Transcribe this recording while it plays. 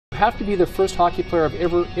have to be the first hockey player I've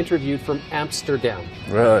ever interviewed from Amsterdam.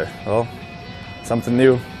 Really? Well, something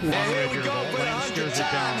new. Steers it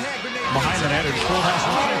down behind the net, and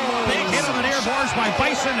Schultz big hit on the near boards by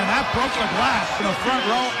Bison, and that broke the glass in the front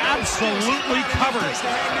row, absolutely covered.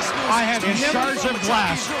 I have in shards of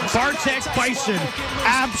glass. Bartek Bison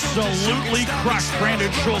absolutely crushed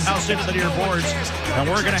Brandon Schultz into the near boards, and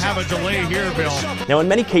we're going to have a delay here, Bill. Now, in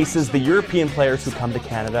many cases, the European players who come to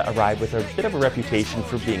Canada arrive with a bit of a reputation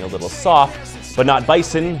for being a little soft, but not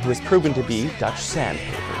Bison, who has proven to be Dutch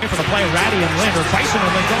sandpaper. For the play, Ratty and Lind, or Bison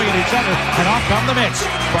and Lind going at each other, and off come the mix.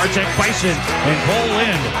 Bartek Bison and Cole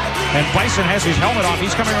Lind. And Bison has his helmet off.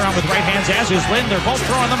 He's coming around with right hands, as is Lind. They're both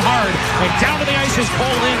throwing them hard. And down to the ice is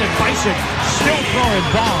Cole Lind, and Bison still throwing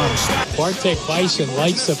bombs. Bartek Bison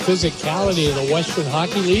likes the physicality of the Western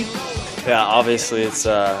Hockey League. Yeah, obviously it's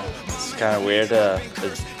kind of weird. The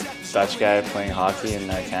Dutch guy playing hockey in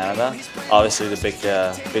Canada. Obviously the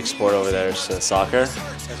big sport over there is soccer.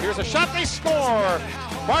 Here's a shot, they score!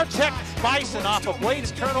 Bartek Bison off a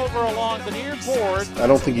Blade's turnover along the near board. I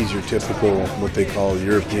don't think he's your typical, what they call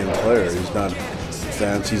European player. He's not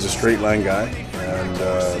fancy. He's a straight line guy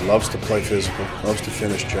and loves to play physical, loves to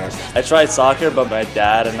finish checks. I tried soccer, but my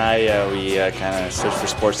dad and I, we kind of searched for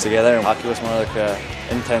sports together. And hockey was more like an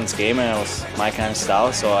intense game, and it was my kind of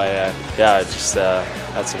style, so I just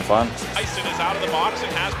had some fun. Bison is out of the box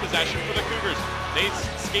and has possession for the Cougars. They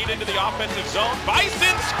skate into the offensive zone.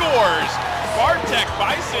 Bison scores! Bartek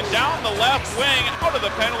Bison down the left wing, out of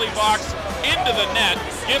the penalty box, into the net,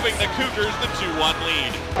 giving the Cougars the 2-1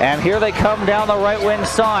 lead. And here they come down the right wing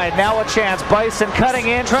side. Now a chance. Bison cutting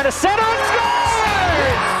in, trying to center and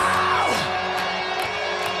scores!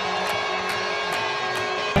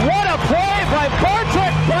 What a play by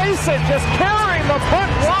Bartek Bison, just carrying the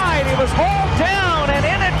puck wide. He was hauled down, and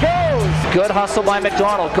in it goes. Good hustle by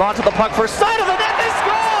Bechtold. Gone to the puck for side of the net. They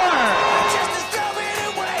score!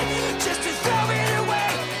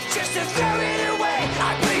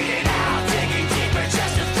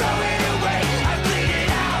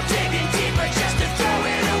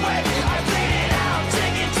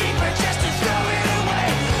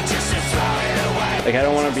 Like, I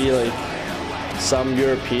don't want to be like some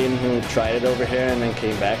European who tried it over here and then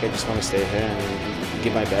came back. I just want to stay here and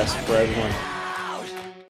give my best for everyone.